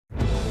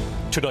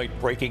Tonight,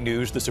 breaking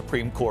news, the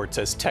Supreme Court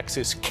says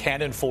Texas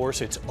can enforce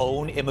its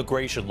own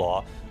immigration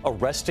law,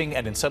 arresting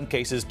and in some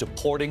cases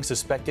deporting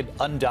suspected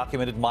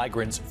undocumented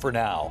migrants for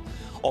now.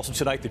 Also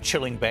tonight, the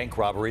chilling bank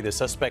robbery, the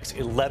suspects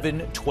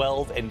 11,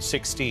 12, and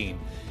 16.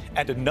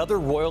 And another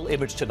royal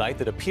image tonight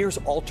that appears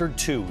altered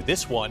too,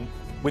 this one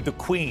with the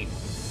Queen.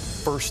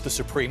 First, the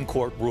Supreme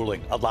Court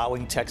ruling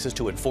allowing Texas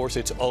to enforce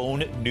its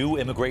own new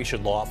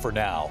immigration law for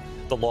now.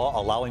 The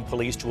law allowing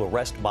police to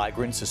arrest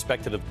migrants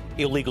suspected of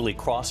illegally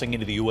crossing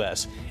into the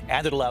U.S.,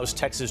 and it allows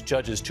Texas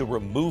judges to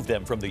remove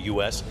them from the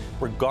U.S.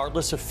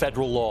 regardless of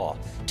federal law.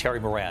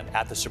 Terry Moran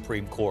at the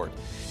Supreme Court.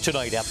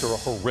 Tonight, after a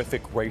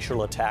horrific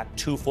racial attack,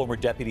 2 former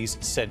deputies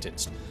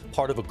sentenced,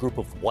 part of a group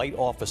of white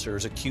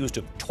officers accused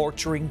of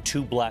torturing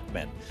 2 black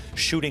men,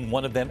 shooting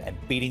one of them and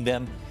beating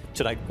them.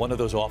 Tonight, one of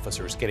those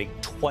officers getting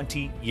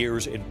 20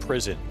 years in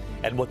prison.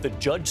 And what the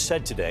judge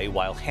said today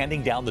while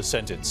handing down the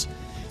sentence.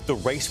 The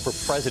race for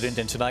president,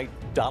 and tonight,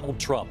 Donald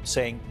Trump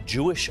saying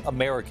Jewish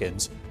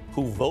Americans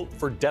who vote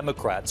for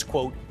Democrats,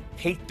 quote,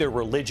 hate their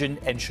religion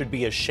and should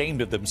be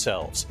ashamed of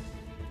themselves.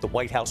 The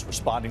White House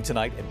responding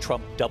tonight and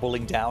Trump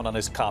doubling down on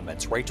his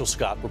comments. Rachel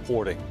Scott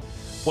reporting.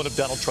 One of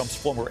Donald Trump's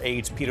former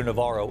aides, Peter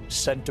Navarro,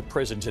 sent to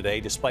prison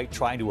today despite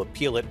trying to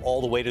appeal it all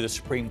the way to the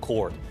Supreme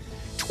Court.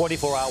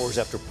 24 hours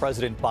after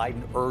President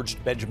Biden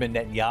urged Benjamin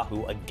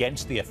Netanyahu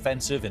against the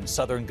offensive in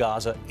southern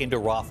Gaza into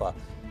Rafah,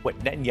 what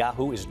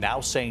Netanyahu is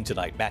now saying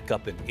tonight back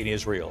up in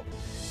Israel.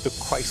 The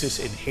crisis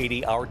in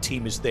Haiti, our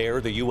team is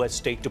there. The U.S.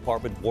 State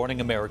Department warning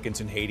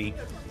Americans in Haiti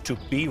to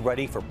be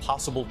ready for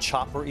possible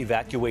chopper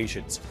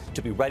evacuations,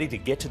 to be ready to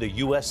get to the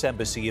U.S.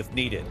 Embassy if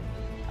needed.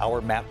 Our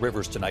Matt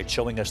Rivers tonight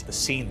showing us the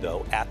scene,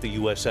 though, at the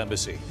U.S.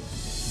 Embassy.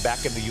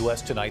 Back in the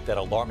U.S. tonight, that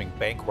alarming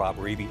bank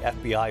robbery, the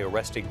FBI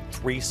arresting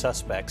 3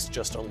 suspects,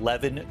 just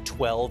 11,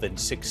 12, and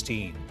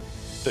 16.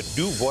 The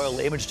new royal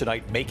image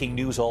tonight making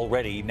news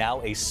already, now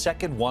a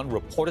second one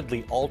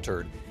reportedly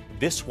altered,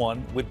 this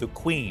one with the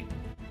Queen.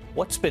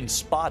 What's been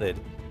spotted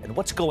and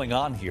what's going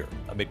on here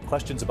amid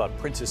questions about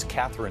Princess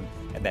Catherine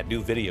and that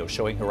new video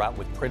showing her out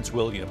with Prince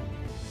William?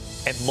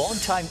 And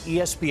longtime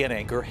ESPN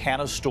anchor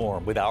Hannah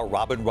Storm with our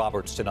Robin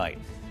Roberts tonight,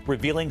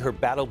 revealing her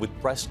battle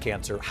with breast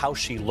cancer, how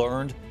she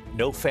learned,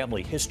 no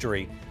family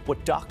history,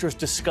 what doctors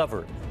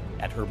discovered,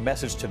 and her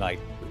message tonight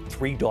with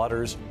 3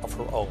 daughters of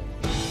her own.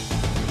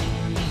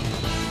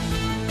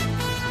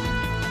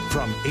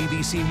 From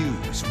ABC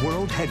News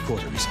World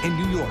Headquarters in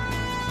New York,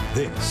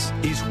 this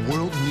is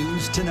World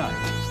News Tonight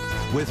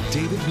with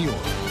David Muir.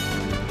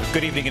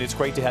 Good evening, and it's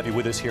great to have you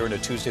with us here on a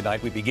Tuesday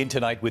night. We begin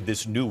tonight with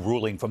this new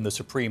ruling from the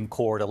Supreme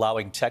Court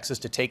allowing Texas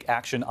to take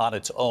action on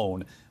its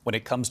own when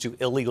it comes to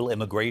illegal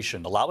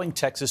immigration, allowing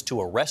Texas to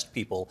arrest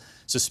people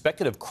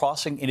suspected of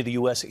crossing into the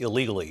U.S.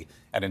 illegally,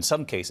 and in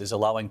some cases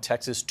allowing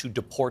Texas to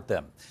deport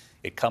them.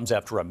 It comes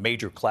after a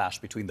major clash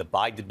between the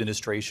Biden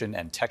administration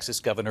and Texas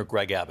Governor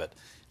Greg Abbott.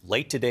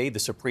 Late today, the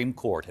Supreme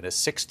Court had a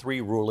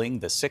 6-3 ruling,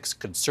 the 6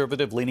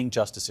 conservative-leaning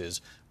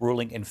justices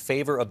ruling in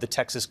favor of the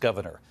Texas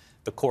governor.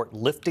 The court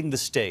lifting the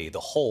stay,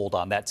 the hold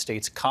on that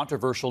state's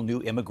controversial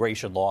new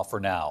immigration law for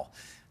now.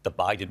 The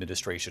Biden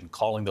administration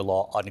calling the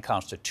law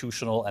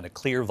unconstitutional and a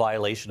clear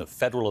violation of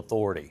federal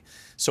authority.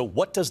 So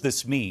what does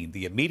this mean,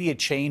 the immediate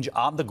change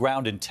on the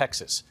ground in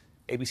Texas?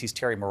 ABC's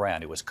Terry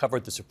Moran, who has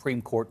covered the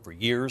Supreme Court for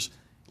years,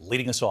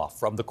 leading us off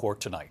from the court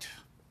tonight.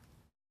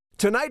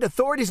 Tonight,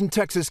 authorities in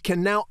Texas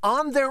can now,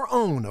 on their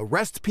own,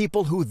 arrest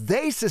people who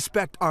they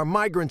suspect are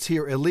migrants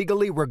here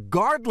illegally,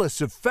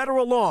 regardless of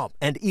federal law,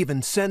 and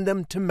even send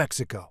them to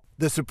Mexico.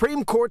 The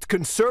Supreme Court's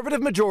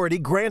conservative majority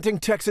granting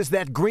Texas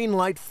that green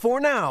light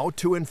for now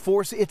to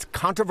enforce its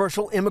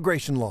controversial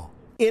immigration law.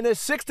 In a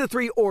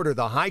 6-3 order,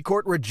 the High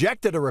Court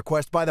rejected a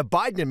request by the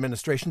Biden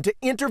administration to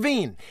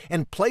intervene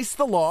and place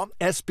the law,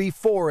 SB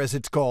 4 as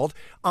it's called,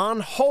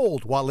 on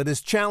hold while it is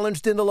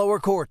challenged in the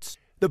lower courts.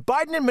 The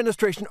Biden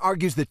administration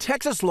argues the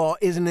Texas law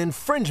is an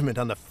infringement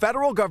on the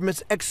federal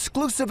government's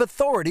exclusive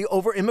authority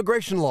over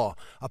immigration law,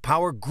 a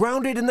power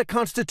grounded in the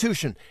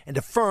Constitution and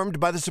affirmed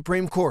by the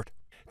Supreme Court.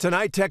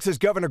 Tonight, Texas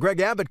Governor Greg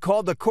Abbott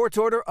called the court's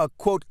order a,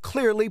 quote,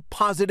 clearly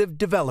positive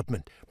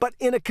development. But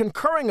in a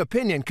concurring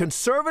opinion,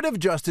 conservative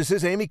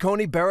justices Amy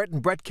Coney Barrett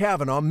and Brett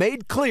Kavanaugh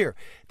made clear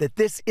that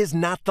this is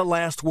not the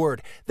last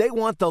word. They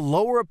want the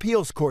lower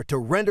appeals court to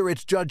render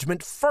its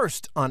judgment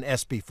first on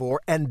SB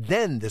 4, and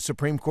then the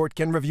Supreme Court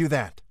can review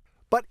that.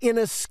 But in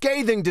a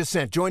scathing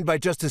dissent joined by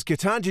Justice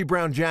Ketanji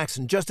Brown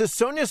Jackson, Justice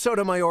Sonia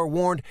Sotomayor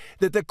warned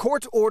that the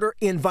court's order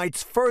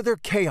invites further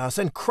chaos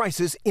and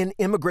crisis in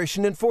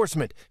immigration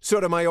enforcement.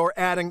 Sotomayor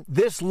adding,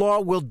 this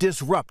law will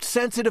disrupt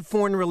sensitive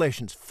foreign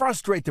relations,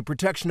 frustrate the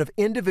protection of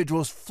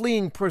individuals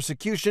fleeing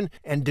persecution,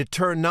 and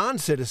deter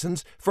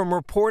non-citizens from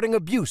reporting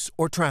abuse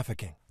or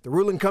trafficking. The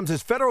ruling comes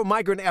as federal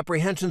migrant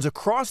apprehensions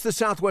across the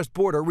southwest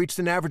border reached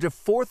an average of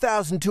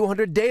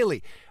 4,200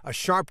 daily, a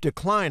sharp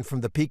decline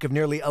from the peak of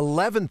nearly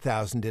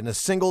 11,000 in a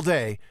single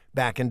day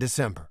back in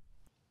December.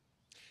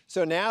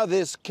 So now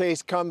this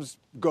case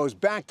goes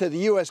back to the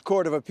U.S.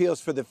 Court of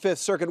Appeals for the Fifth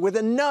Circuit with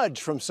a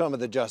nudge from some of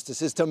the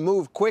justices to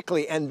move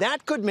quickly. And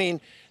that could mean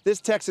this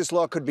Texas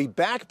law could be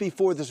back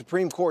before the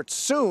Supreme Court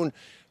soon,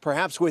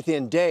 perhaps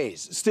within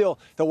days. Still,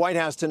 the White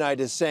House tonight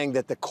is saying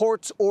that the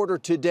court's order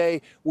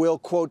today will,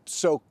 quote,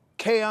 sow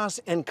chaos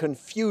and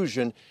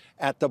confusion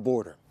at the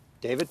border.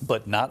 David?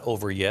 But not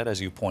over yet,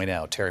 as you point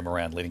out. Terry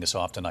Moran leading us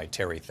off tonight.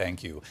 Terry,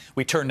 thank you.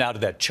 We turn now to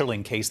that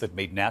chilling case that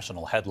made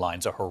national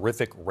headlines, a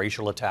horrific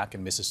racial attack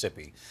in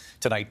Mississippi.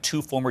 Tonight,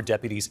 2 former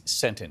deputies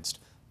sentenced,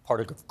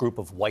 part of a group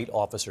of white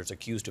officers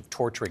accused of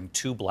torturing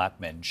 2 black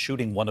men,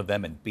 shooting one of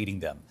them and beating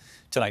them.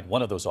 Tonight,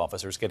 one of those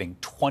officers getting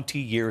 20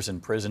 years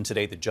in prison.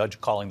 Today, the judge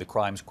calling the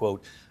crimes,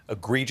 quote,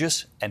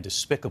 egregious and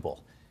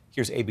despicable.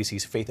 Here's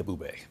ABC's Faith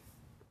Abubey.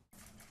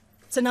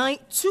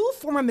 Tonight, 2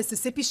 former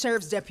Mississippi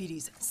Sheriff's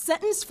deputies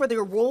sentenced for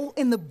their role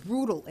in the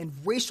brutal and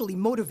racially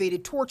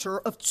motivated torture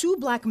of 2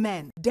 black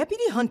men.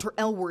 Deputy Hunter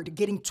Elward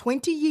getting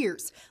 20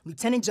 years.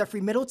 Lieutenant Jeffrey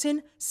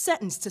Middleton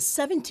sentenced to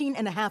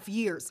 17.5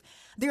 years.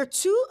 They are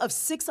 2 of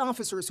 6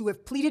 officers who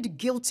have pleaded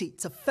guilty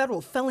to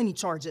federal felony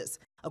charges.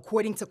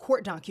 According to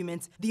court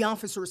documents, the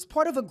officers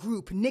part of a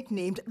group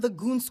nicknamed the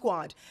Goon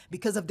Squad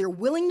because of their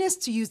willingness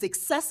to use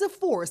excessive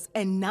force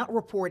and not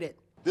report it.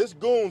 This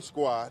Goon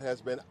Squad has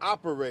been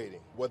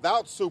operating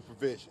without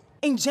supervision.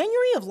 In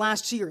January of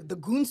last year, the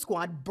Goon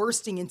Squad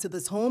bursting into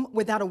this home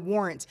without a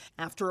warrant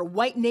after a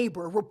white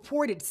neighbor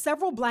reported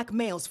several black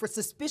males for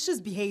suspicious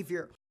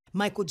behavior.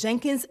 Michael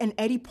Jenkins and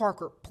Eddie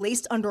Parker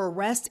placed under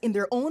arrest in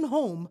their own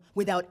home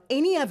without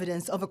any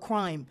evidence of a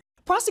crime.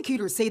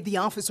 Prosecutors say the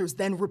officers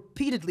then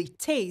repeatedly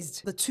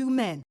tased the 2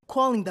 men,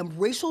 calling them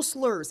racial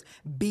slurs,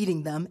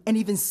 beating them, and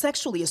even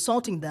sexually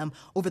assaulting them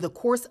over the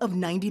course of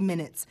 90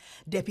 minutes.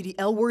 Deputy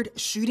Elward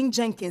shooting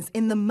Jenkins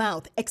in the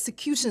mouth,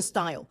 execution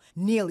style,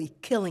 nearly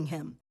killing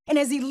him. And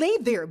as he lay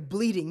there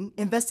bleeding,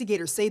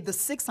 investigators say the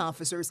 6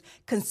 officers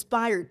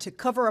conspired to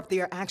cover up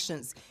their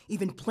actions,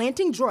 even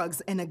planting drugs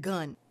and a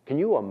gun. Can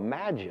you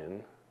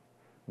imagine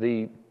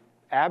the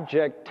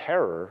abject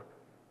terror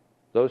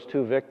those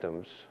 2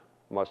 victims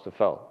must have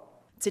felt?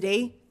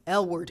 Today,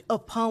 Elward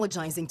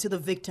apologizing to the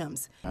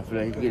victims. I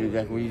feel like you get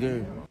exactly what you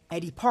did.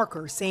 Eddie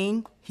Parker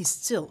saying he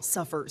still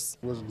suffers.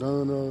 What's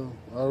done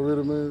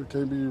already, man,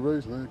 can't be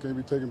erased, man, can't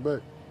be taken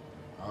back.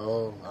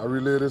 I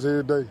relive this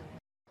every day.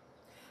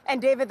 And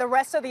David, the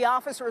rest of the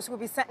officers will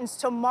be sentenced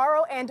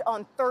tomorrow and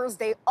on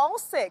Thursday. All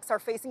 6 are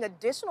facing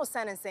additional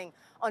sentencing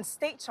on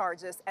state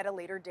charges at a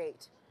later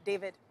date.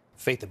 David?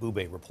 Faith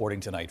Abubey reporting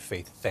tonight.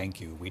 Faith,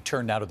 thank you. We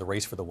turn now to the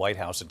race for the White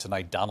House, and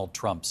tonight Donald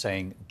Trump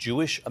saying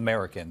Jewish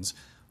Americans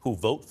who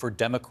vote for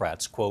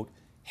Democrats, quote,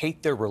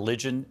 hate their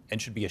religion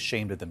and should be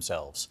ashamed of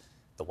themselves.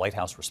 The White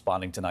House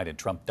responding tonight and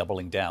Trump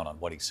doubling down on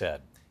what he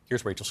said.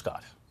 Here's Rachel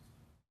Scott.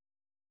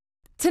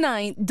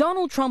 Tonight,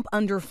 Donald Trump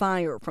under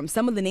fire from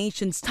some of the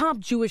nation's top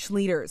Jewish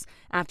leaders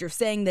after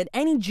saying that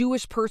any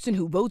Jewish person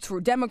who votes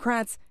for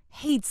Democrats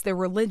hates their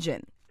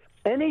religion.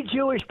 Any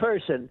Jewish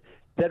person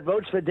that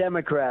votes for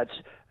Democrats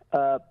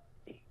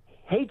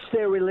hates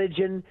their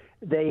religion,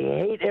 they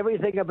hate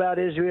everything about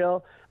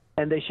Israel,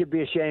 and they should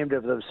be ashamed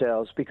of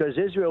themselves because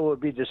Israel will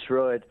be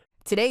destroyed.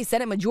 Today,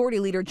 Senate Majority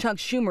Leader Chuck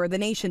Schumer, the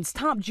nation's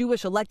top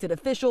Jewish elected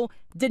official,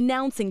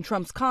 denouncing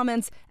Trump's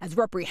comments as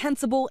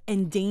reprehensible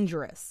and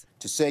dangerous.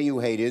 To say you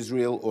hate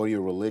Israel or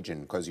your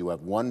religion because you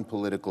have one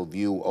political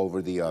view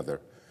over the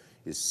other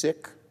is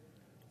sick,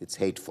 it's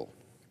hateful.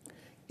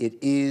 It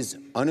is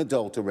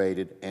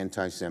unadulterated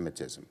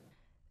anti-Semitism.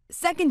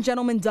 Second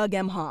Gentleman Doug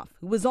Emhoff,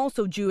 who was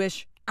also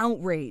Jewish,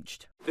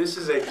 outraged. This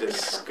is a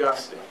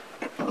disgusting,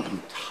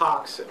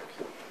 toxic,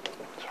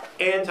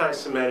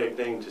 anti-Semitic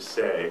thing to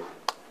say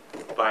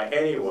by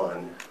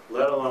anyone,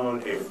 let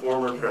alone a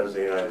former president of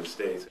the United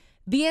States.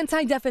 The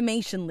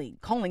Anti-Defamation League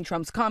calling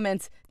Trump's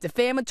comments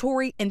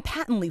defamatory and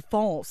patently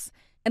false.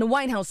 And a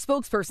White House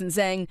spokesperson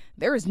saying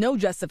there is no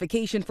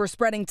justification for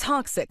spreading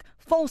toxic,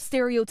 false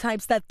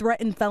stereotypes that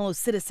threaten fellow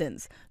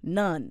citizens.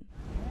 None.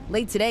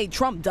 Late today,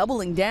 Trump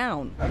doubling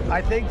down.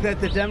 I think that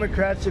the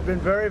Democrats have been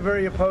very,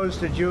 very opposed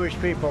to Jewish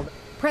people.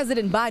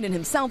 President Biden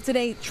himself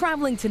today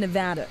traveling to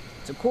Nevada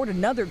to court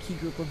another key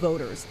group of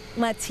voters,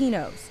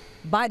 Latinos.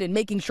 Biden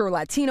making sure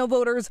Latino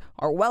voters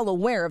are well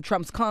aware of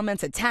Trump's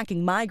comments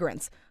attacking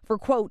migrants for,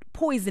 quote,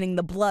 poisoning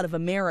the blood of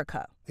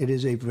America. It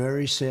is a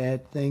very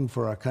sad thing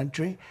for our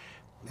country.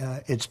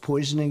 It's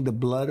poisoning the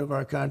blood of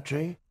our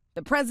country.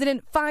 The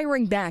president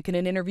firing back in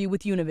an interview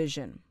with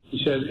Univision.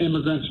 He said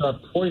immigrants are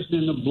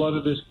poisoning the blood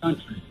of this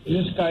country.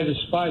 This guy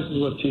despises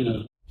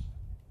Latinos.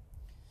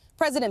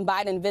 President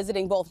Biden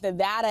visiting both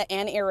Nevada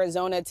and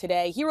Arizona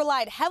today. He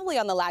relied heavily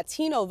on the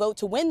Latino vote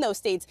to win those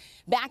states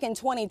back in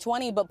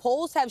 2020, but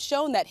polls have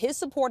shown that his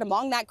support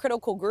among that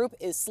critical group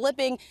is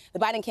slipping. The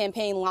Biden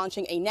campaign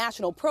launching a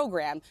national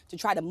program to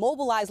try to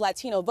mobilize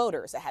Latino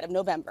voters ahead of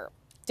November.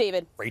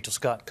 David. Rachel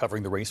Scott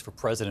covering the race for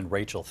president.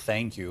 Rachel,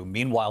 thank you.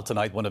 Meanwhile,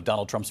 tonight, one of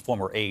Donald Trump's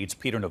former aides,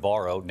 Peter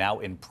Navarro, now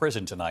in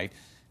prison tonight,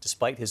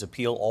 despite his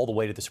appeal all the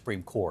way to the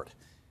Supreme Court.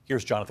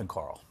 Here's Jonathan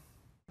Carl.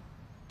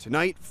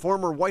 Tonight,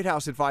 former White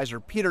House advisor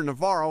Peter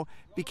Navarro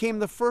became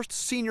the first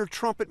senior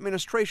Trump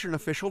administration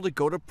official to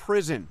go to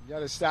prison. You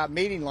gotta stop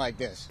meeting like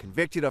this.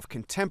 Convicted of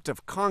contempt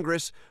of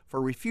Congress for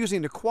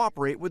refusing to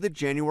cooperate with the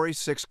January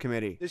 6th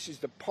committee. This is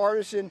the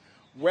partisan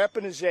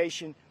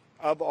weaponization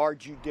of our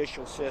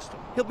judicial system.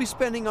 He'll be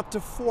spending up to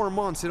 4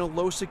 months in a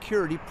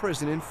low-security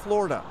prison in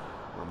Florida,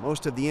 where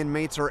most of the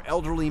inmates are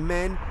elderly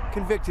men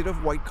convicted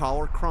of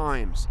white-collar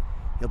crimes.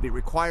 He'll be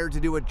required to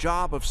do a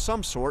job of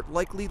some sort,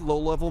 likely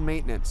low-level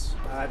maintenance.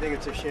 I think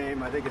it's a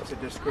shame. I think it's a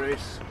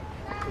disgrace.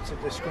 It's a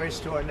disgrace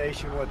to our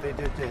nation what they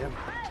did to him.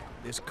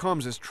 This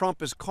comes as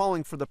Trump is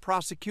calling for the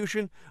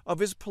prosecution of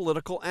his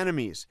political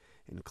enemies,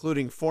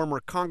 including former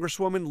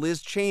Congresswoman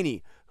Liz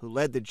Cheney, who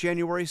led the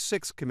January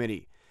 6th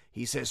committee.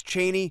 He says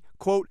Cheney,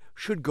 quote,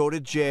 should go to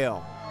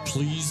jail.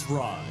 Please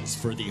rise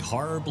for the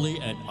horribly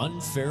and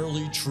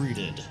unfairly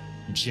treated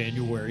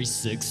January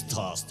 6th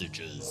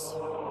hostages.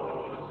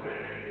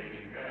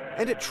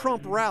 And at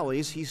Trump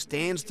rallies, he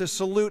stands to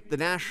salute the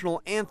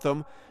national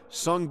anthem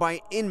sung by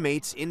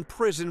inmates in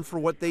prison for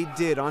what they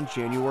did on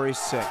January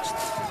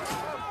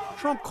 6th.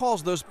 Trump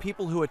calls those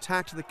people who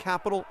attacked the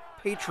Capitol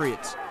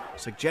patriots,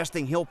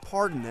 suggesting he'll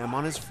pardon them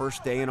on his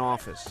first day in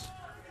office.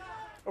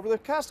 Over the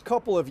past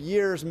couple of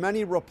years,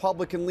 many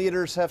Republican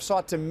leaders have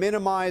sought to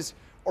minimize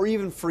or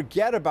even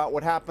forget about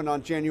what happened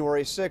on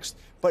January 6th,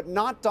 but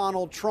not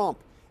Donald Trump.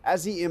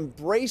 As he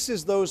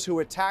embraces those who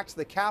attacked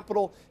the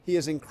Capitol, he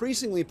is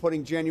increasingly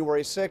putting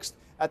January 6th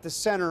at the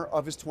center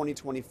of his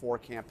 2024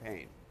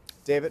 campaign.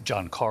 David?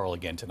 John Carl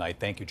again tonight.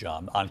 Thank you,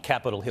 John. On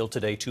Capitol Hill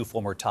today, 2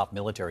 former top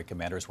military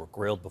commanders were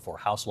grilled before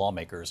House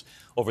lawmakers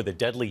over the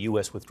deadly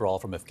U.S. withdrawal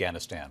from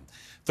Afghanistan.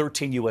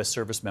 13 U.S.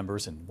 service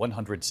members and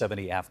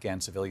 170 Afghan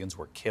civilians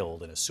were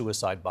killed in a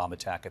suicide bomb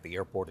attack at the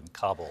airport in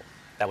Kabul.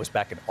 That was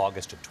back in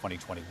August of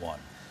 2021.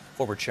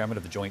 Former chairman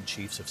of the Joint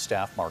Chiefs of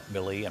Staff, Mark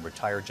Milley, and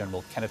retired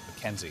General Kenneth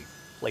McKenzie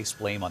placed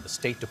blame on the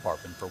State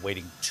Department for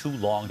waiting too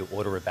long to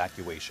order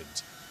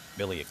evacuations.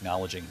 Milley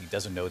acknowledging he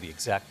doesn't know the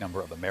exact number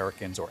of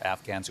Americans or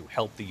Afghans who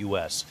helped the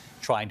U.S.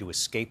 trying to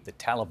escape the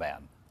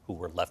Taliban who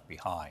were left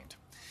behind.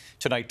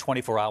 Tonight,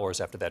 24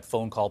 hours after that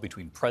phone call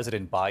between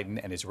President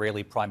Biden and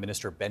Israeli Prime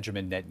Minister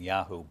Benjamin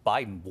Netanyahu,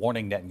 Biden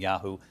warning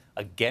Netanyahu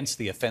against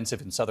the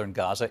offensive in southern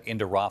Gaza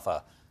into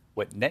Rafah.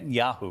 What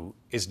Netanyahu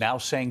is now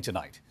saying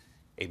tonight.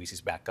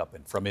 ABC's back up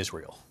and from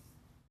Israel.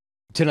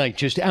 Tonight,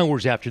 just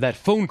hours after that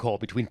phone call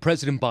between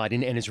President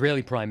Biden and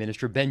Israeli Prime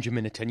Minister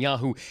Benjamin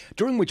Netanyahu,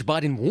 during which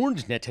Biden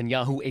warned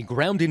Netanyahu a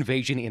ground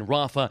invasion in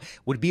Rafah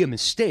would be a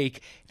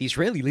mistake, the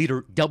Israeli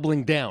leader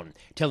doubling down,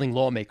 telling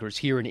lawmakers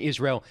here in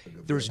Israel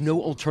there's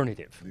no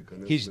alternative.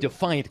 His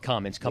defiant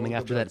comments coming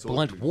after that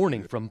blunt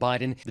warning from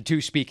Biden, the two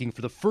speaking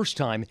for the first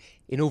time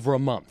in over a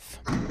month.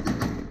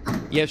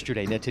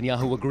 Yesterday,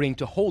 Netanyahu agreeing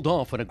to hold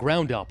off on a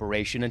ground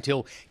operation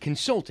until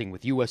consulting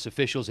with U.S.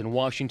 officials in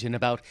Washington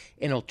about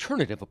an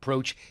alternative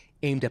approach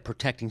aimed at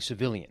protecting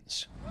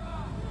civilians.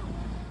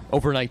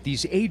 Overnight,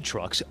 these aid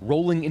trucks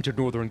rolling into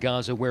northern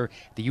Gaza, where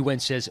the UN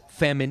says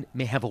famine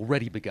may have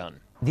already begun.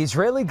 The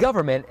Israeli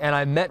government, and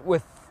I met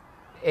with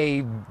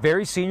a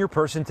very senior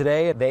person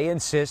today, they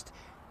insist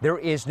there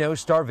is no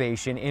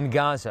starvation in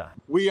Gaza.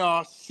 We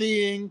are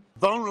seeing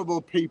vulnerable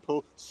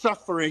people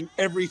suffering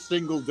every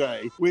single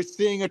day. We're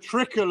seeing a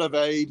trickle of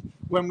aid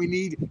when we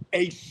need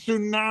a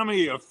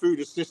tsunami of food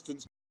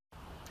assistance.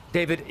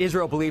 David,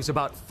 Israel believes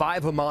about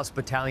 5 Hamas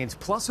battalions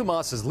plus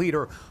Hamas's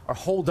leader are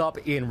holed up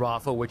in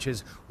Rafah, which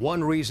is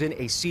one reason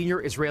a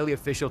senior Israeli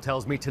official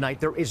tells me tonight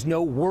there is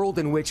no world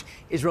in which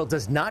Israel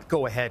does not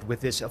go ahead with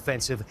this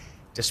offensive,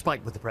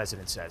 despite what the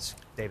president says.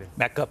 David.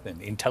 Matt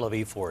Gutman in Tel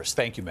Aviv for us.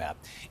 Thank you, Matt.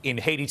 In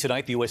Haiti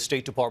tonight, the U.S.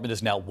 State Department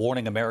is now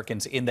warning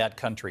Americans in that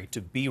country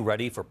to be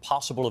ready for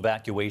possible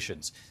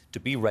evacuations, to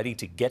be ready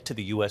to get to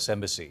the U.S.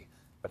 Embassy.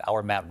 But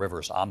our Matt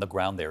Rivers on the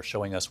ground there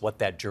showing us what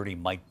that journey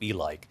might be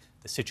like,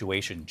 the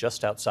situation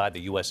just outside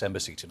the U.S.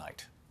 Embassy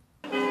tonight.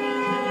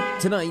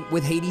 Tonight,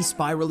 with Haiti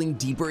spiraling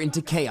deeper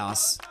into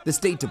chaos, the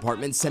State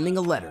Department sending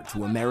a letter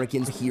to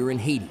Americans here in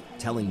Haiti,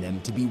 telling them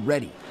to be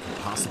ready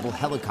for possible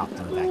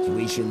helicopter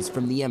evacuations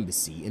from the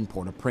embassy in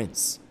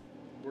Port-au-Prince.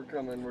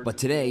 But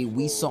today,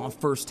 we saw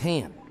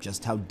firsthand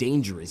just how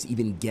dangerous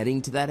even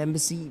getting to that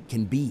embassy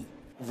can be.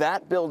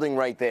 That building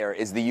right there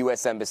is the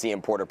U.S. Embassy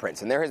in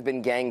Port-au-Prince, and there has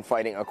been gang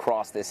fighting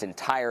across this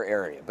entire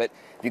area. But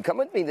if you come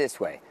with me this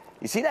way,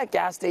 you see that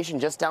gas station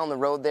just down the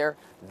road there?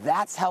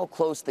 That's how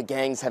close the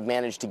gangs have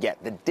managed to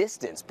get. The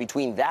distance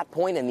between that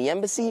point and the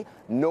embassy,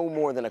 no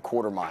more than a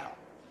quarter mile.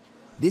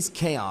 This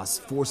chaos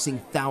forcing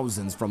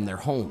thousands from their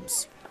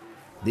homes.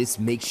 This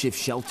makeshift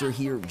shelter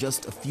here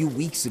just a few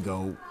weeks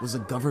ago was a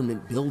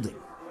government building.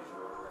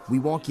 We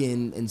walk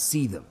in and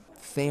see them,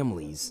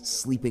 families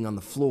sleeping on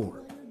the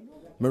floor.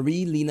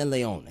 Marie-Lina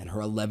Leon and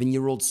her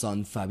 11-year-old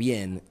son,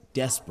 Fabien,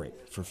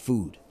 desperate for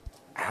food.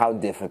 How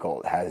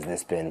difficult has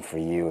this been for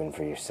you and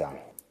for your son?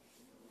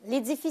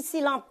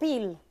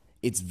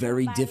 It's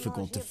very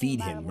difficult to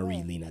feed him,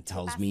 Marie-Lina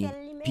tells me.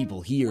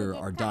 People here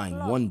are dying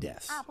one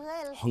death,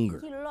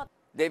 hunger.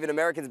 David,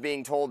 Americans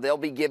being told they'll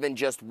be given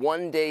just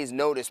 1 day's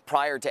notice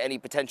prior to any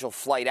potential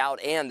flight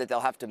out, and that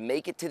they'll have to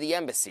make it to the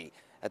embassy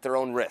at their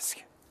own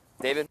risk.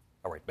 David?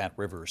 All right, Matt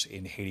Rivers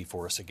in Haiti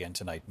for us again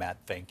tonight. Matt,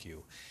 thank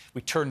you.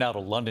 We turn now to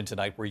London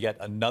tonight, where yet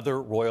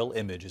another royal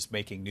image is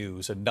making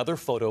news. Another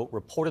photo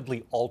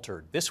reportedly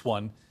altered, this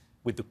one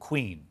with the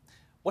Queen.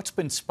 What's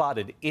been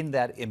spotted in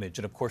that image?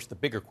 And of course, the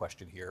bigger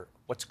question here,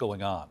 what's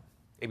going on?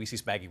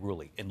 ABC's Maggie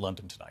Rulli in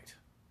London tonight.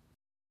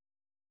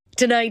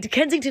 Tonight,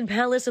 Kensington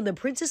Palace and the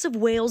Princess of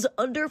Wales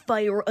under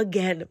fire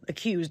again,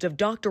 accused of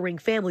doctoring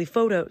family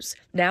photos.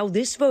 Now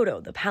this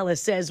photo, the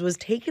palace says, was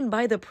taken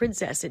by the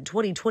princess in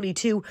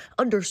 2022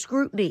 under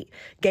scrutiny.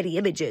 Getty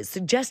Images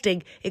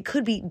suggesting it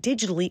could be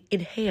digitally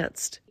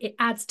enhanced. It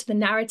adds to the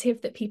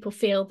narrative that people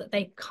feel that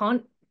they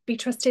can't be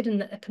trusted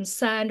and that they're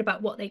concerned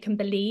about what they can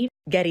believe.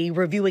 Getty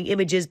reviewing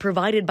images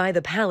provided by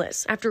the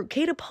palace after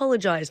Kate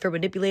apologized for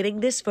manipulating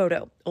this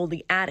photo,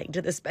 only adding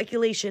to the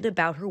speculation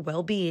about her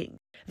well-being.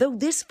 Though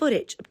this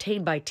footage,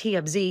 obtained by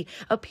TMZ,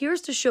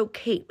 appears to show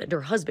Kate and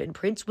her husband,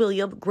 Prince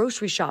William,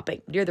 grocery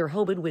shopping near their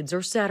home in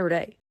Windsor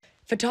Saturday.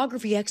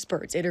 Photography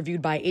experts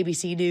interviewed by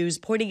ABC News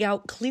pointing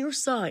out clear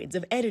signs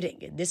of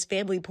editing in this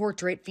family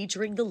portrait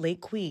featuring the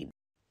late Queen.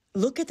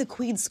 Look at the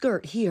Queen's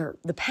skirt here.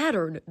 The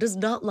pattern does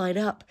not line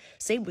up.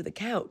 Same with the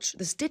couch.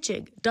 The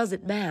stitching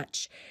doesn't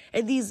match.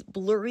 And these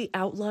blurry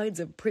outlines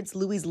of Prince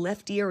Louis's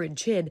left ear and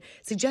chin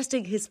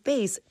suggesting his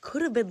face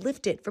could have been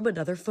lifted from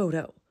another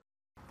photo.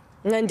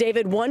 And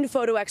David, one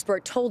photo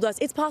expert told us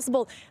it's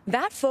possible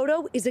that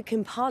photo is a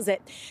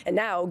composite. And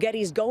now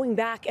Getty's going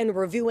back and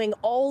reviewing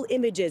all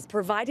images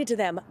provided to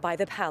them by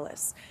the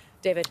palace.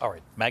 David. All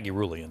right, Maggie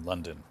Rulli in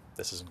London.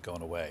 This isn't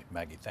going away.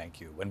 Maggie,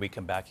 thank you. When we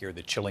come back here,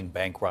 the chilling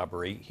bank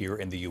robbery here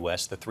in the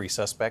U.S., the three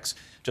suspects,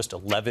 just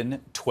 11,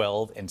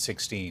 12, and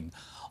 16.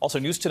 Also,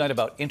 news tonight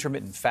about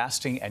intermittent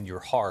fasting and your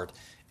heart.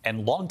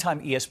 And longtime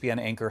ESPN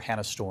anchor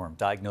Hannah Storm,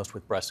 diagnosed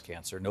with breast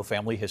cancer, no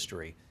family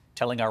history,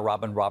 telling our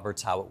Robin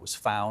Roberts how it was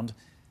found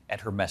and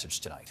her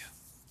message tonight.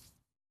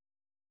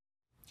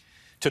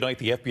 Tonight,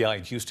 the FBI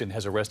in Houston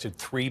has arrested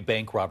 3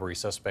 bank robbery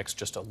suspects,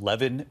 just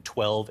 11,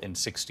 12, and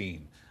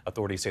 16.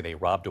 Authorities say they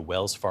robbed a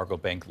Wells Fargo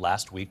bank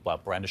last week while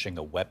brandishing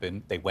a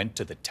weapon. They went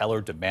to the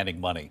teller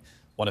demanding money.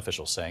 One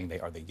official saying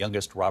they are the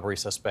youngest robbery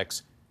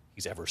suspects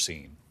he's ever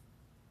seen.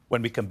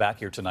 When we come back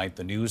here tonight,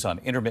 the news on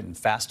intermittent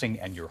fasting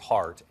and your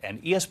heart,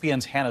 and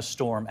ESPN's Hannah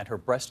Storm and her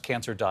breast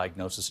cancer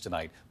diagnosis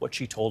tonight, what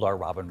she told our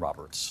Robin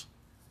Roberts.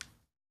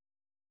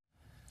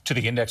 To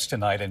the index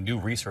tonight, and new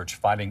research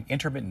finding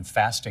intermittent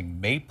fasting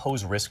may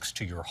pose risks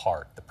to your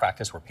heart, the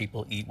practice where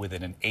people eat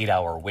within an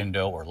 8-hour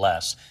window or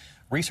less.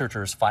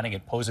 Researchers finding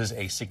it poses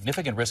a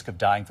significant risk of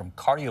dying from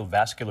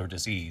cardiovascular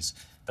disease.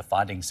 The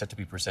findings set to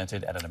be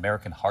presented at an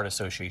American Heart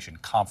Association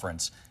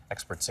conference.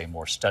 Experts say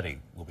more study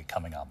will be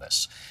coming on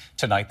this.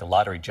 Tonight, the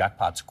lottery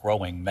jackpot's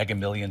growing, Mega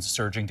Millions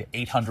surging to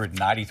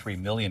 $893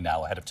 million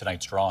now ahead of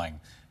tonight's drawing.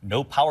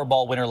 No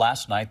Powerball winner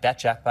last night. That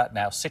jackpot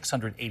now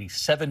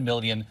 $687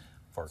 million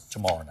for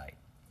tomorrow night.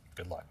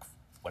 Good luck.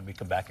 When we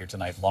come back here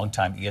tonight,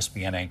 longtime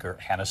ESPN anchor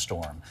Hannah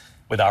Storm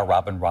with our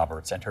Robin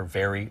Roberts and her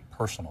very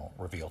personal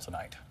reveal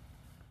tonight.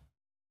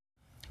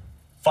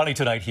 Funny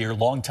tonight here,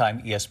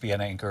 longtime ESPN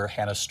anchor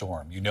Hannah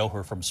Storm. You know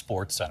her from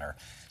SportsCenter,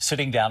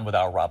 sitting down with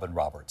our Robin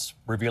Roberts,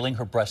 revealing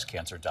her breast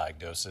cancer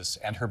diagnosis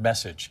and her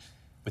message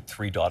with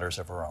 3 daughters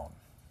of her own.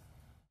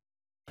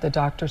 The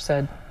doctor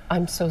said,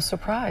 "I'm so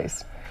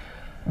surprised,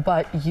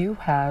 but you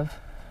have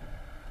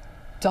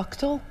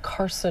ductal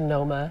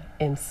carcinoma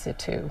in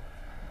situ.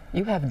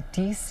 You have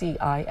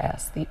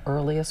DCIS, the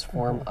earliest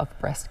form of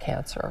breast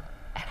cancer."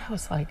 And I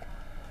was like,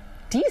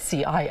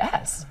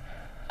 DCIS?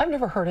 I've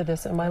never heard of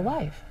this in my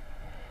life.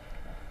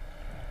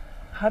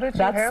 How did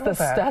you handle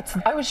that?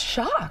 I was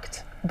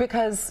shocked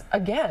because,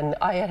 again,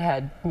 I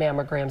had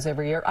mammograms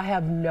every year. I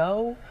have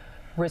no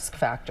risk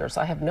factors.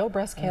 I have no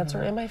breast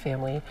cancer in my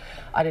family.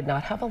 I did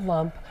not have a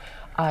lump.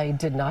 I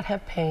did not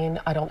have pain.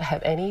 I don't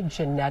have any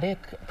genetic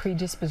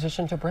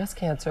predisposition to breast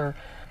cancer.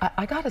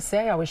 I got to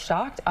say, I was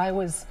shocked. I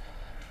was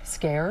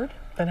scared.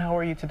 And how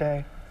are you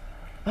today?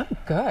 I'm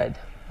good.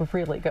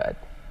 Really good.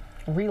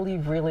 Really,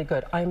 really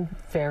good. I'm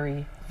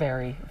very,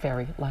 very,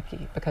 very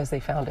lucky because they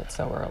found it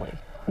so early.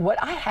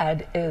 What I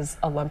had is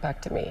a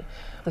lumpectomy.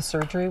 The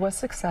surgery was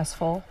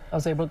successful. I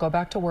was able to go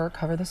back to work,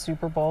 cover the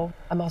Super Bowl.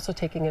 I'm also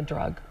taking a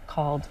drug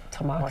called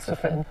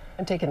tamoxifen.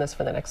 I'm taking this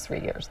for the next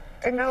 3 years.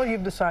 And now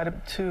you've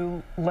decided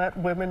to let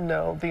women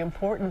know the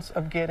importance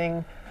of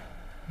getting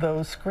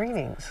those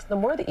screenings. The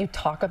more that you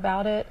talk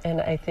about it,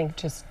 and I think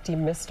just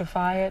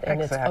demystify it,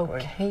 and it's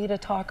okay to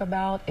talk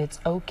about,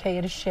 it's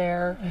okay to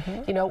share,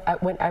 you know,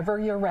 whenever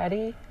you're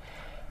ready.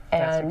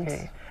 And that's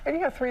okay. And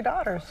you have 3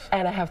 daughters.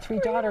 And I have 3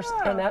 daughters,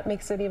 and that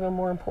makes it even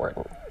more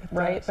important,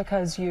 right?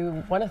 Because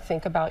you want to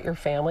think about your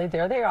family.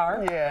 There they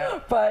are. Yeah.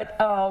 But,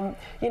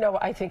 you know,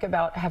 I think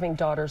about having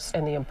daughters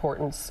and the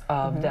importance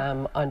of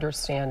them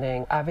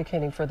understanding,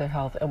 advocating for their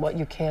health, and what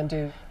you can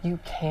do. You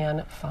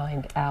can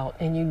find out,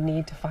 and you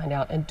need to find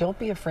out. And don't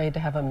be afraid to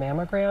have a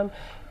mammogram.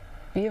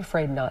 Be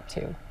afraid not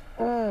to.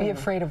 Be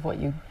afraid of what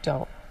you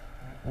don't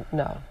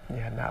No.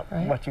 Yeah, not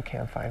Right? what you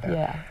can find out.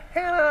 Yeah.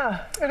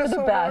 Hannah, it is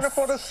so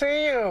wonderful to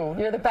see you.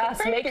 You're the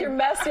best. Make your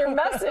message,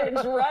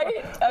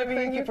 right? I mean,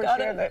 thank you for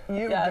sharing that.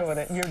 You're doing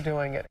it. You're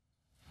doing it.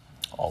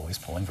 Always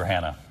pulling for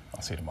Hannah.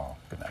 I'll see you tomorrow.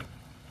 Good night.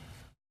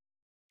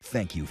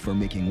 Thank you for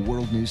making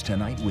World News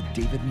Tonight with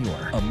David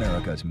Muir,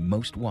 America's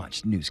most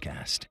watched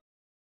newscast.